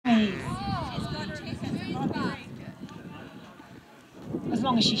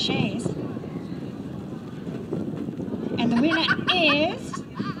long as she shares. And the winner is...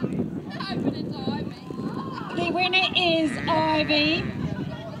 The winner is Ivy.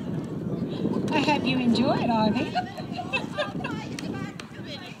 I hope you enjoy it, Ivy.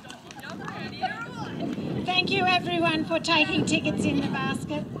 Thank you everyone for taking tickets in the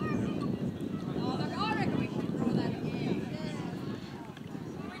basket.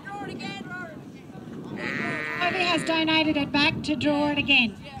 Ivy has donated it back to draw it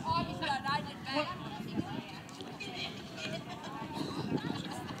again.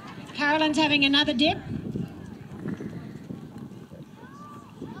 Carolyn's having another dip.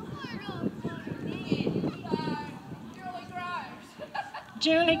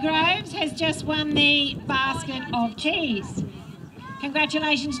 Julie Groves has just won the basket of cheese.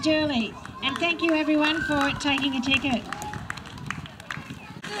 Congratulations, Julie. And thank you everyone for taking a ticket.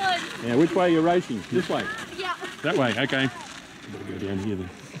 Yeah, which way are you racing? This way? Yeah. That way, okay. Better go down here then.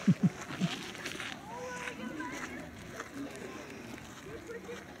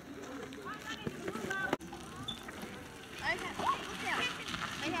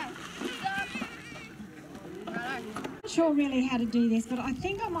 I'm not sure really how to do this, but I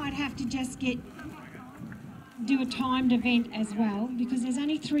think I might have to just do a timed event as well, because there's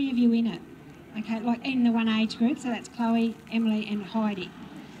only 3 of you in it. Okay, like in the one age group, so that's Chloe, Emily and Heidi.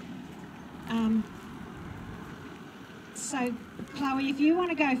 So Chloe, if you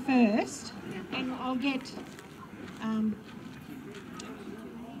want to go first, and I'll get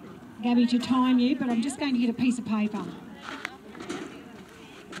Gabby to time you, but I'm just going to get a piece of paper.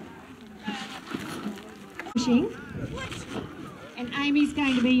 Pushing. And Amy's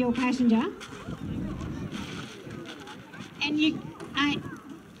going to be your passenger. And you,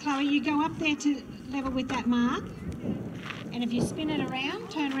 Chloe, you go up there to level with that mark. And if you spin it around,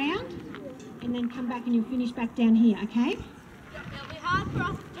 turn around, and then come back and you'll finish back down here, okay? It'll be hard for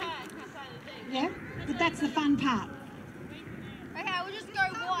us to turn, that's the thing. Yeah, but that's the fun part. Okay, we'll just go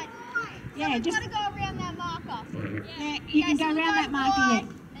one. Yeah, We've just... got to go around that marker. Yeah, you can go around that marker, yeah. And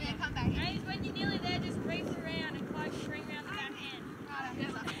then come back in. When you're nearly there, just race around and close bring around the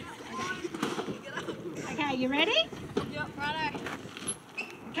back end. Okay, you ready? Yep, righto.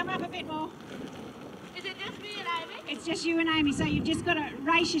 Come up a bit more. Is it just me and Amy? It's just you and Amy, so you've just got to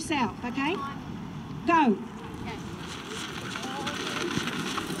race yourself, okay? Go.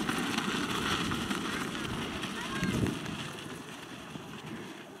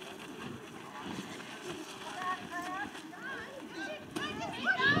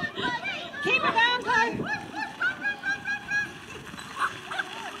 Keep it going, Chloe.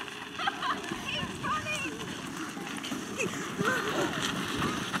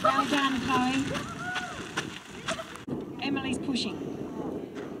 Well done, Chloe. Emily's pushing.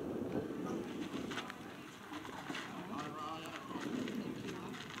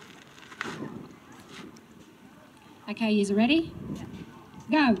 Okay, you ready?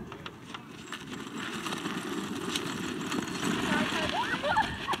 Go.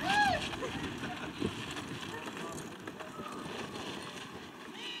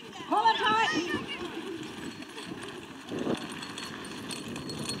 Hold it tight.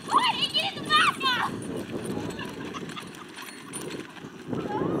 What? He get in the back now!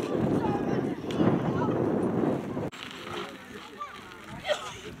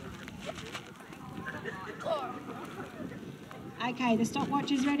 Okay, the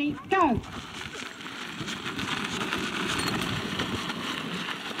stopwatch is ready. Go.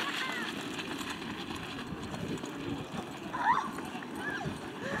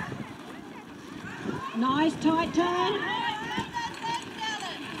 Nice tight turn.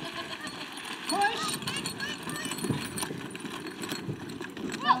 Push.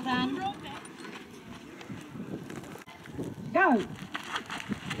 Well done. Go.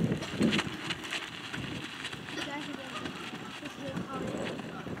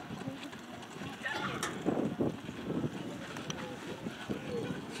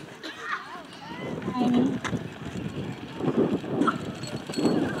 Amy.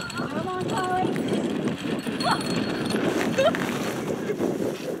 Come on, Chloe.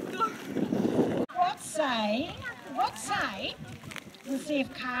 What say, we'll see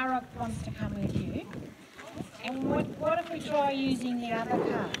if Cara wants to come with you. And what if we try using the other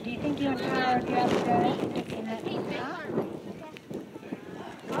car? Do you think you and Cara would be able to go in that car?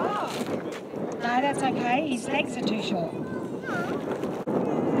 Oh, no, that's okay. His legs are too short.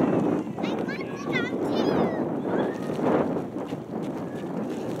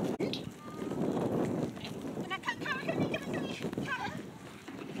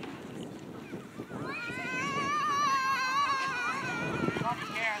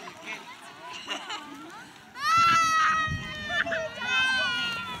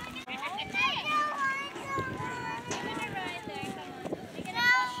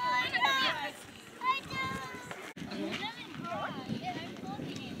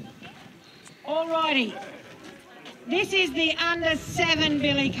 Alrighty. This is the under 7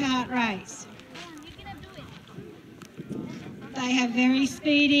 billy cart race. They have very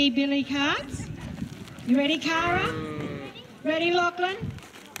speedy billy carts. You ready, Cara? Ready, Lachlan?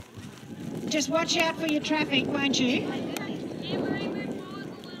 Just watch out for your traffic, won't you?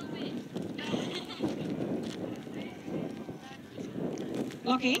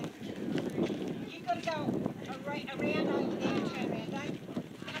 Lockie, you've got to go around over there and turn around. Don't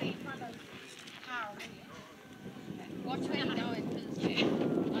cut in front of Cara. Watch where you're going.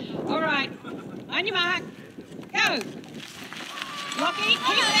 All right, on your mark, go. Lockie,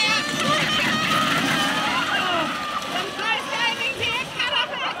 keep it out. Oh, some close savings here. Cut off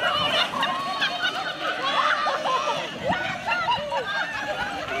that corner.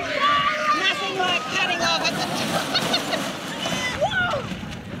 Nothing like cutting off at the top.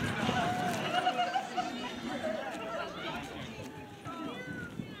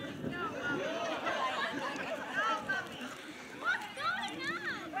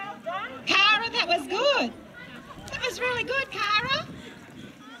 Cara, that was good. That was really good, Cara.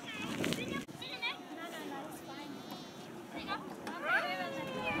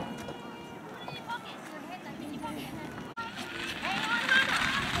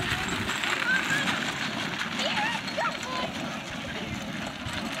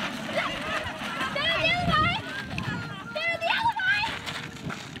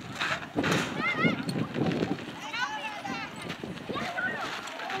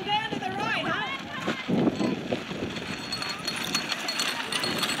 Down to the right, huh?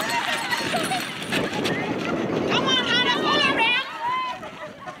 Come on, Hunter, pull around.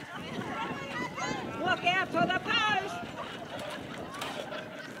 Look out for the post.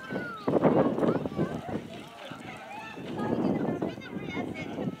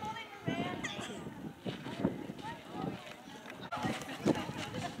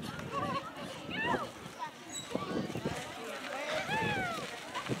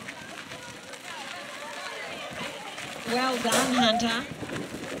 Well done, Hunter.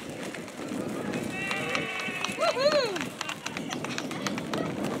 Woohoo!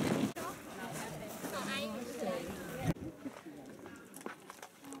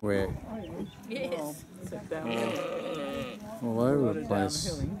 Where? Yes. All over the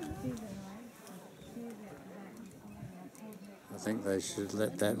place. I think they should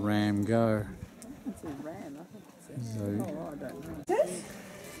let that ram go. So,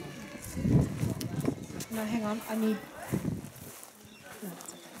 No, hang on, I need...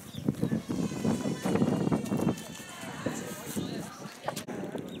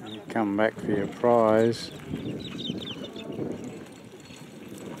 come back for your prize.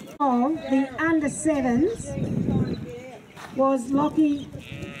 Of the under 7s was Lockie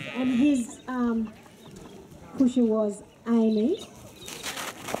and his pusher was Amy.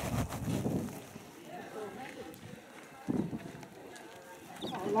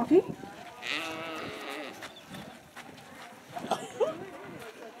 Lockie.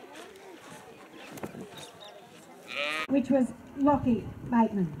 Which was Lockie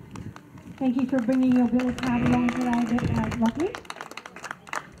Bateman. Thank you for bringing your billy card along today, Lockie.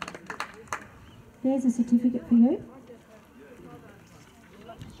 There's a certificate for you.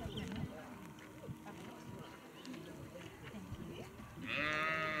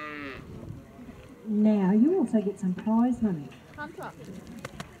 Now, you also get some prize money.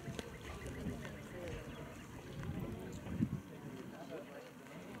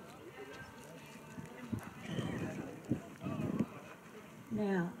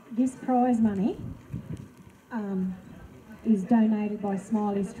 Now, this prize money is donated by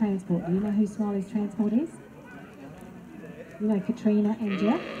Smiley's Transport. Do you know who Smiley's Transport is? You know Katrina and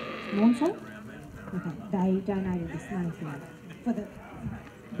Jeff Monsell? Okay, they donated this money for the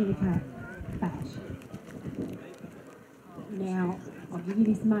billy cart badge. Now, I'll give you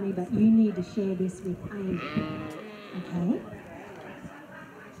this money, but you need to share this with Amy. Okay?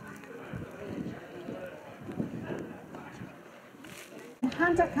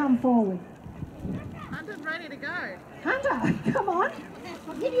 Hunter, come forward. Hunter's ready to go. Hunter, come on.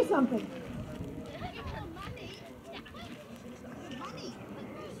 I'll give you something.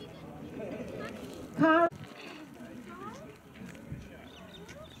 Cara.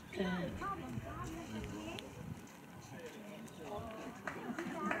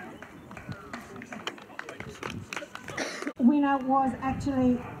 Winner was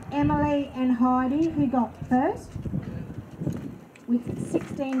actually Emily and Heidi, who got first with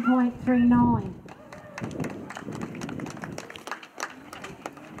 16.39.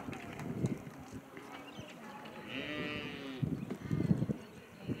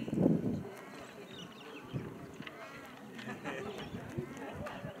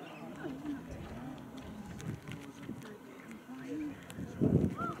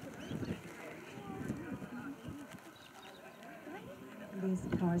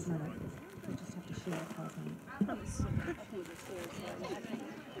 prize money. We just have to share the prize money.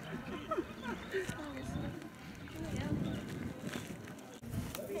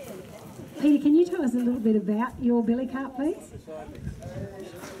 Peter, can you tell us a little bit about your billy cart, please?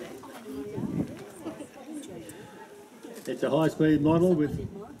 It's a high-speed model with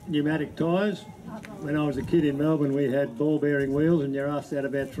pneumatic tyres. When I was a kid in Melbourne, we had ball-bearing wheels, and you're asked out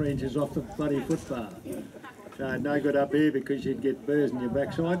about 3 inches off the bloody footpath. So no good up here because you'd get burrs in your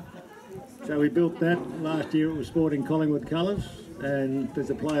backside. So we built that. Last year it was sporting Collingwood colours, and there's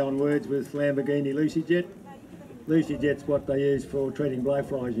a play on words with Lamborghini Lucy Jet. Lucy Jet's what they use for treating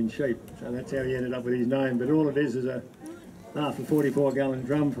blowflies in sheep, so that's how he ended up with his name. But all it is a half a 44-gallon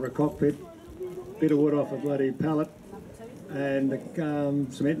drum for a cockpit, bit of wood off a bloody pallet, and a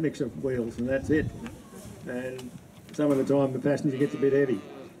cement mixer wheels, and that's it. And some of the time the passenger gets a bit heavy.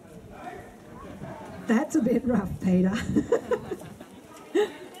 That's a bit rough, Peter.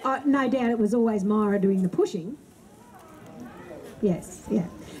 No doubt it was always Myra doing the pushing. Yes, yeah.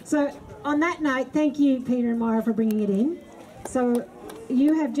 So on that note, thank you, Peter and Myra, for bringing it in. So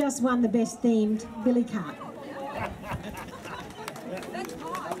you have just won the best themed billy cart.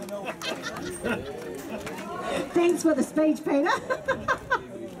 Thanks for the speech, Peter.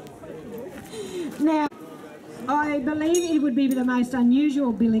 Now, I believe it would be the most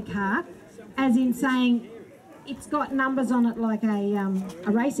unusual billy cart, as in saying it's got numbers on it like a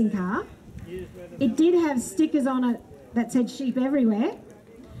racing car. It did have stickers on it that said sheep everywhere.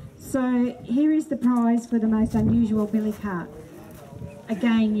 So here is the prize for the most unusual billy cart.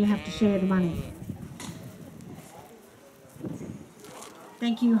 Again, you have to share the money.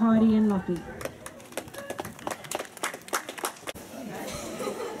 Thank you, Heidi and Lockie.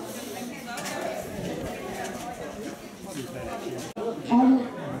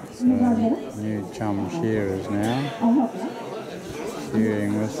 New chum shearers now.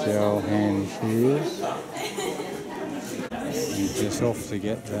 Shearing with the old hand shears. And just off to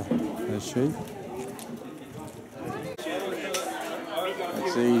get the sheep.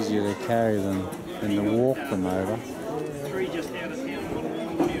 It's easier to carry than to walk them over.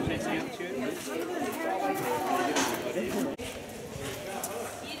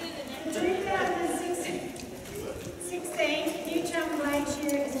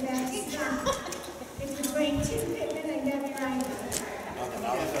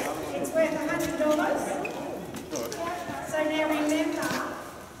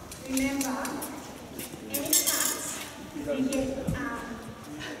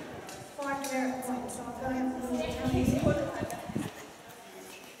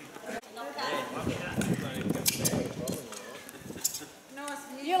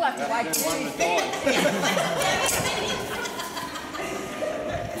 You'll have to wait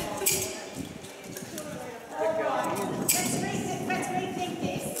Let's rethink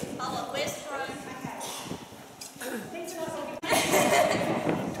this. I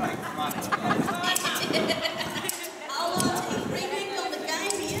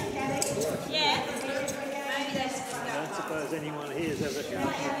don't suppose anyone here has ever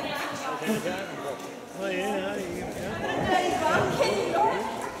had a garden problem. Oh yeah, you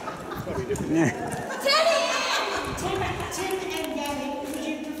probably different. Tim and Gabby, would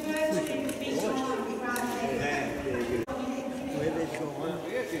you prefer to be gone rather than... Where they've gone out.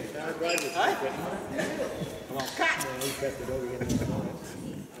 No, great. Come on. Cut! Yeah, he cut the dog again.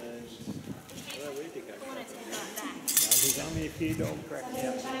 Where did he go? No, there's only a few dog cracks out there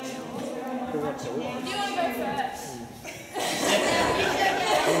now. Who wants to watch? You want to go first?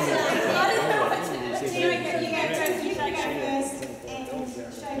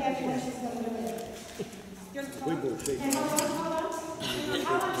 We bought sheep.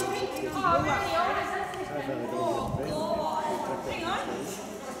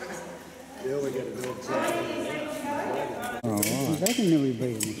 Yeah, we get a dog. Oh, right. They can nearly beat a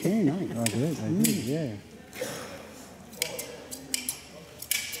machine, eh? They did, yeah.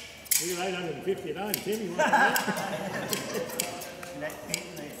 We got 850 at home, Tim. You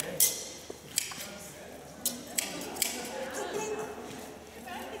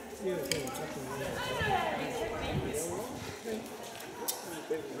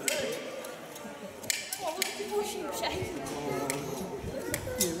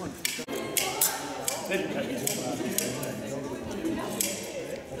want that?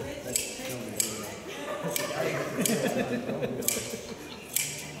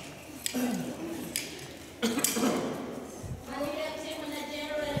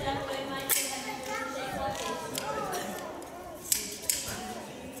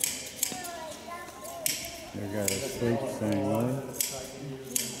 There we go, the sleep thing, right?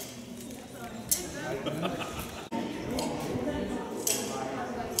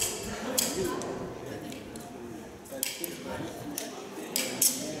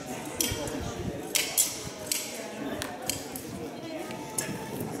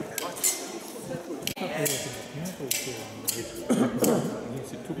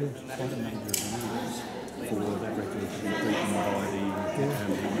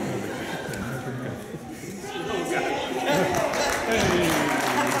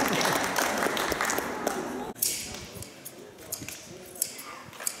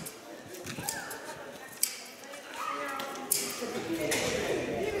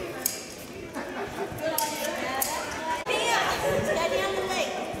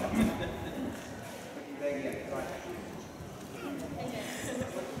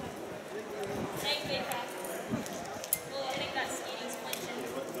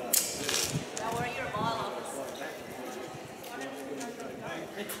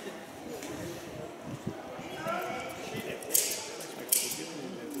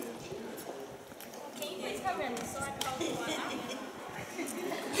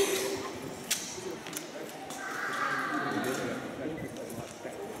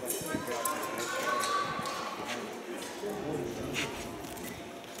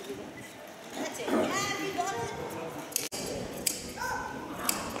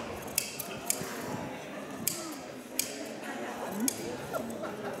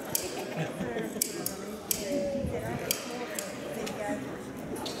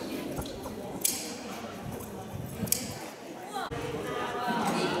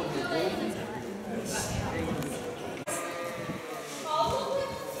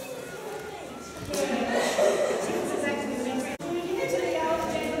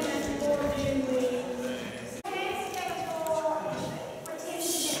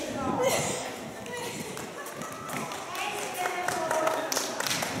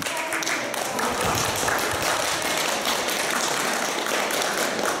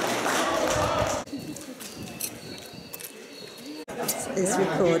 is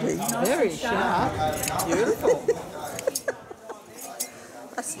recording. Very sharp. Beautiful.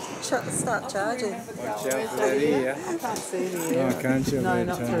 Start charging. Watch out for that ear. I can't see the ear. Oh, can't you? No,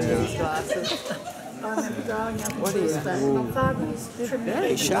 not through these glasses. What is that?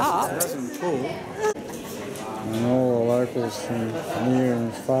 Very sharp. Doesn't pull. And all the locals from near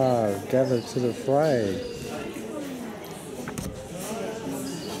and far gather to the fray.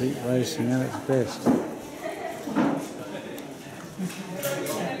 Sheep racing at its best.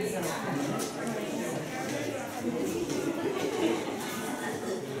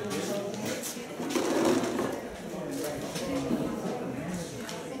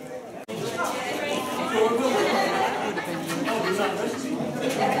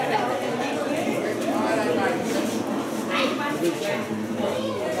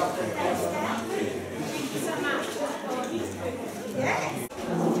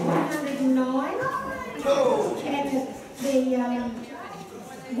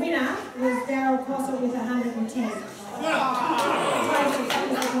 The winner was Daryl Cossett with 110.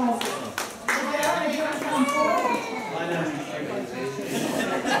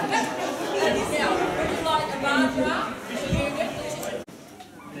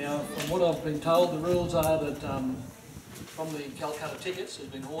 Now, from what I've been told, the rules are that from the Calcutta tickets there's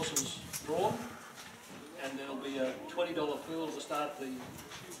been horses drawn, and there'll be a $20 pool to start the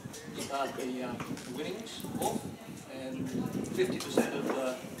winnings off, and 50% of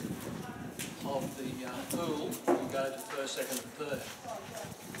the pool will go to first, second and third.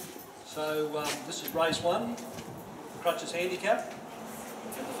 So this is race 1, Crutches Handicap,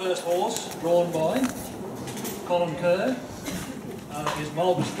 and the first horse drawn by Colin Kerr is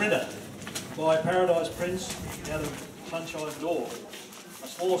Mulberry Sprinter by Paradise Prince out of Sunshine Door. A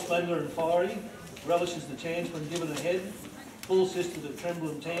small splendour and fiery, relishes the chance when given a head. Full sister to Tremble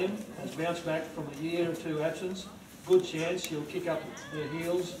and Tam, has bounced back from a year or two absence. Good chance she'll kick up her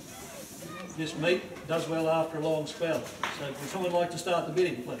heels. This meet does well after a long spell. So would someone like to start the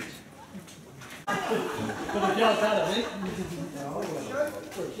bidding, please? Put a Calcutta, Mick.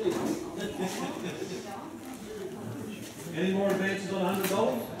 Any more advances on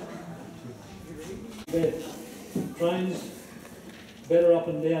 $100? Bet. Trains better up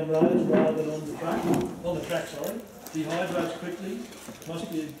and down roads rather than on the track, sorry. Dehydrates quickly, must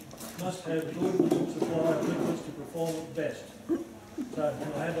have a good supply of liquids to perform at best. So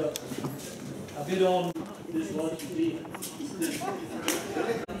we'll have a bit on this lunch here.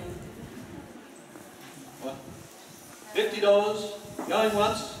 $50, going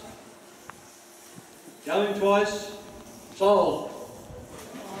once, going twice, sold.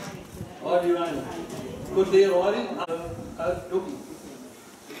 Ivy Raymond. Good deal, Ivy. Dookie.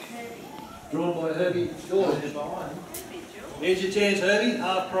 Drawn by Herbie George. Here's your chance, Herbie,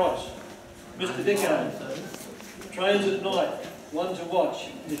 half price. Mr. Dicko. Trains at night, one to watch.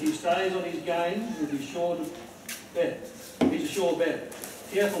 If he stays on his game, he'll be sure to bet. He's a sure bet.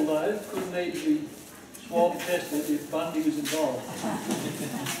 Careful though, could need to be swab tested if Bundy was involved.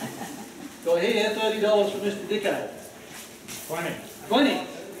 Got here, $30 for Mr. Dicko. 20. 20.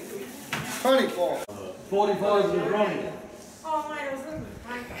 24. 45 for Ronnie. Oh, mate, I was looking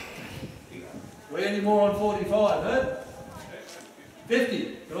at We any more on 45, Herb?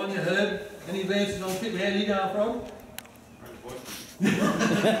 50. Good on you, Herb. Any advances on 50? How do you go from?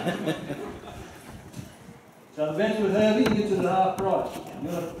 So the advance with Herbie, he gets it at half price. You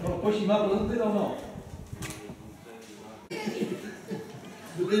want to push him up a little bit or not?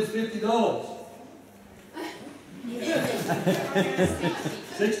 The bid's $50.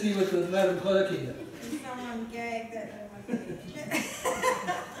 60 with the Madam Clerk here. someone gagged that.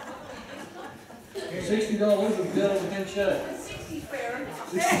 $60 with gentleman hand show. 60 fair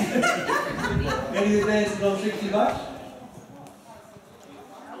enough. Any advances on $60? Go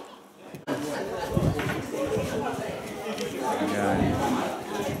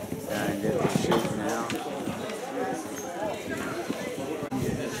and get the sheep now.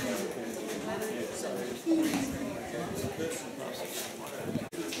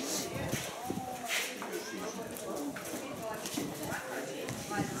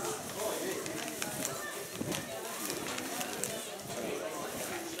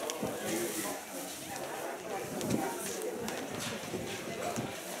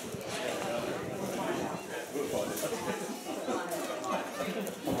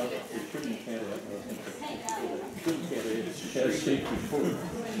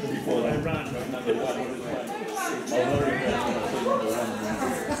 Before they run, number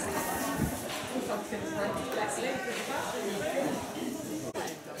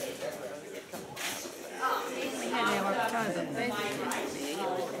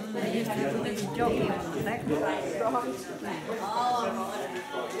Jockey on the back.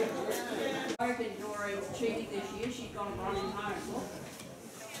 cheating this year. She's gone running home. Look.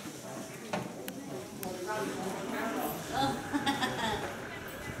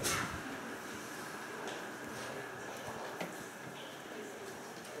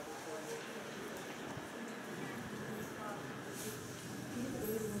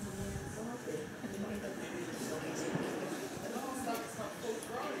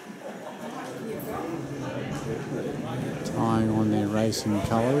 Tying on their racing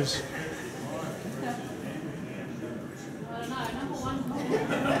colours.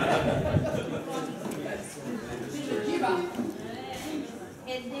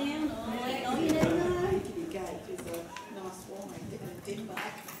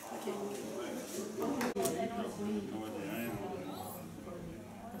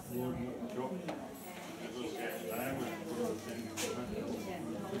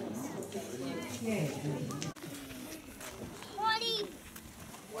 Honey,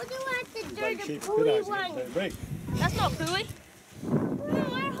 what do I have to do the pooey one? That's not pooey. No,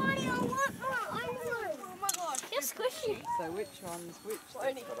 honey, I want more. I want. Oh my gosh, you're squishy. So which one's which?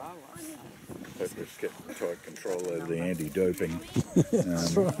 That's what I want. Let's try to control over the anti-doping. Which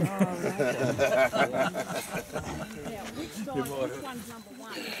one's number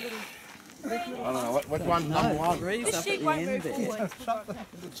one? I don't know, which one's number one? This sheep won't move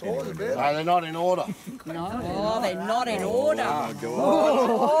forward. No, they're not in order. No. Oh, they're not in order. Oh, God.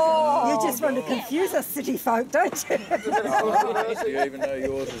 Oh. You just want to confuse us city folk, don't you? Do you even know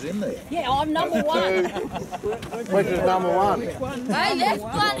yours is in there? Yeah, I'm number one. Which is number one? Hey, there's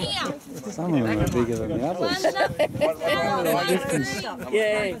one here. Some of them are bigger than the others.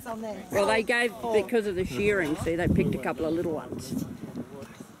 Yeah. Well, they gave, because of the shearing, see, they picked a couple of little ones.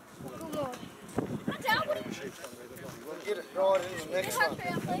 Get it right in the next one.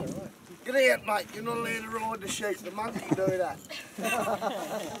 Get out, mate. You're not allowed to ride the sheep. The monkey do that.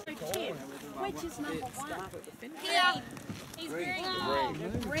 Which is number one? Here. He's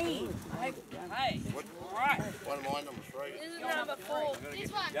green. Green. Okay. Right. What am I, number 3? This is number 4.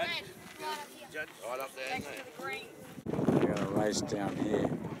 This one, red. Right up there, Next isn't to it? the green. We're going to race down here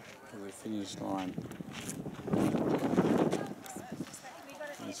to the finish line.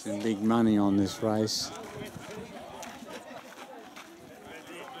 There's some big money on this race.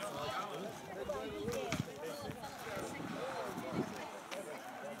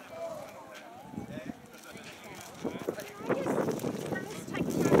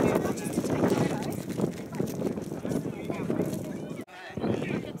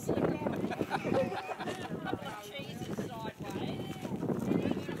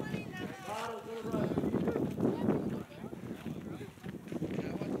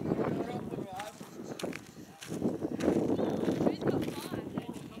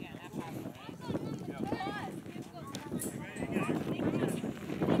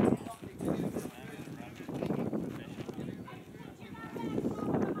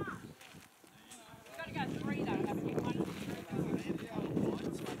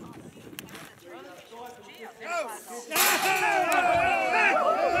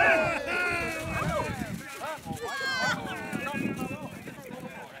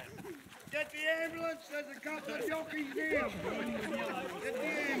 Get the ambulance. There's a couple of jockeys there. Get the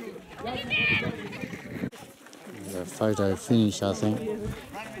ambulance. A photo finish, I think.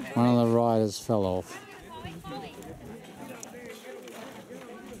 One of the riders fell off.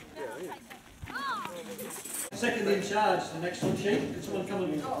 Second in charge, the next one, sheep. It's someone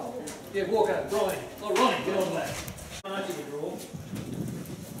coming. Yeah, walk out, Brian. Oh, Ronnie, get on that. Marty the draw.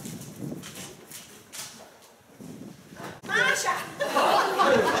 Marsha!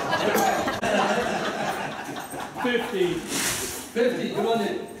 50. 50, good on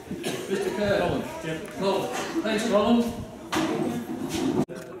you. Mr. Kerr. Colin. Yep. Colin. Thanks, Colin.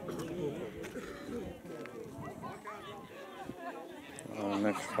 The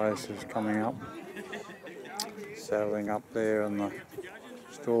next race is coming up. Saddling up there in the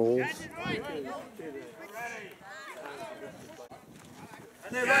stalls.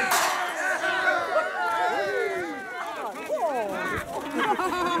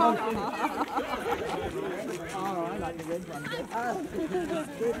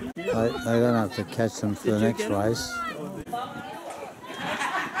 They don't have to catch them for the next race.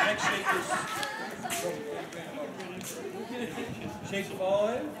 Next sheep is sheep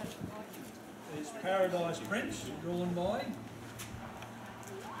 5. Is Paradise Prince, drawn by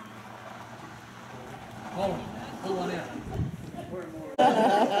Holland. Pull one out.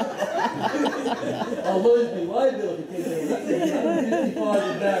 I'll lose me way, Bill, if you keep doing that. 155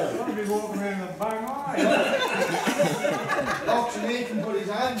 in barrel. I'll be walking around with a bung eye. Auctioneer can put his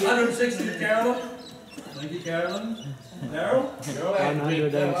hand in. 160 to Carolyn. Thank you, Carolyn. Daryl?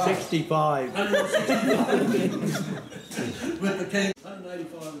 165. 165. With the king.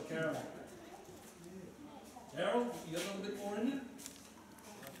 185 with Carolyn. Daryl, you got a little bit more in you?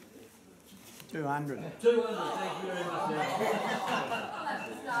 200. 200, thank you very much, Daryl.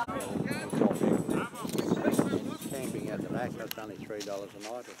 Camping at the back, that's only $3 a night or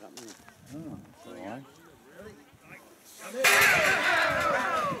something. Oh, that's all right.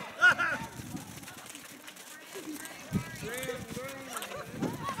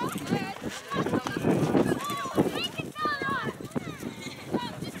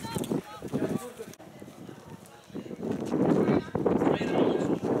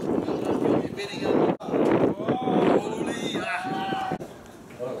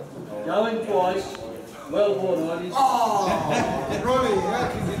 Going twice, well born ideas. Oh, Ronnie, how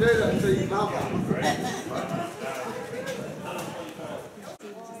can you do that to your mother?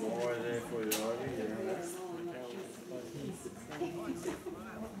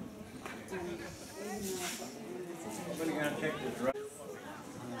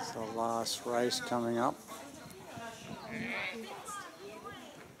 That's the last race coming up.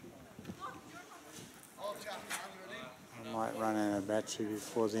 I might run out of battery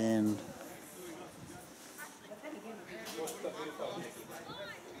before the end.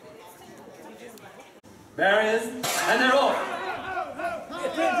 Barriers, and they're off. I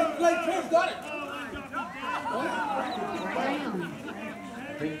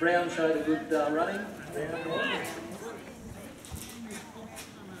think Brown showed a good running.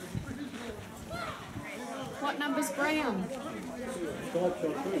 What number's Brown? Mum,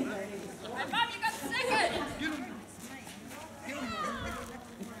 you got second.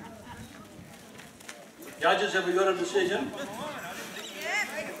 Judges, have we got a decision?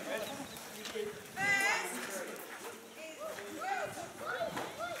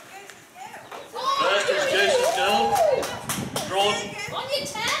 First is Jason's girl. Drawn. On your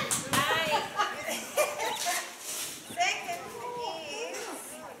 10.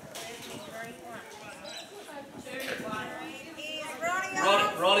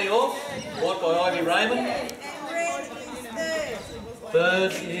 Ronnie off. White by Ivy Raymond.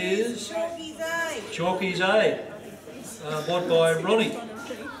 Third is Chalky's A. White by Ronnie.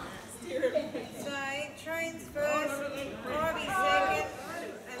 So, Train's first, Robbie second,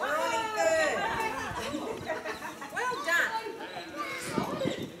 and Ronnie third. Well done.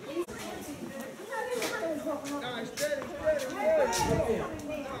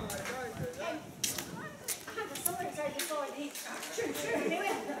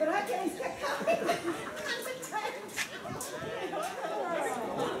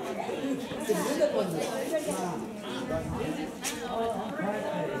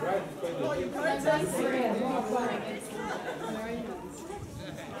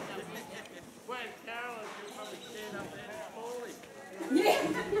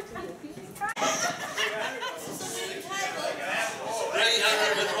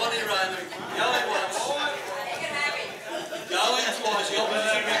 With Ronnie Raymond. Going once. Going twice. The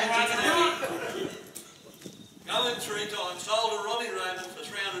opposition reckons you can have it. Going 3 times. Sold to Ronnie Raymond for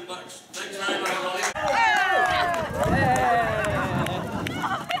 $300. Thanks very much, Ronnie.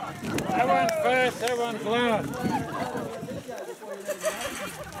 That one's first, that one's last.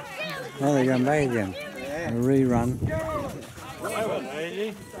 Oh, they're going back again. A rerun. That was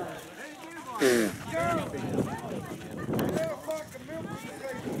easy.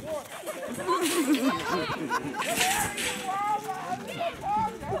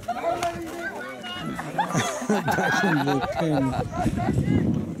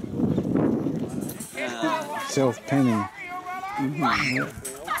 Self-penning.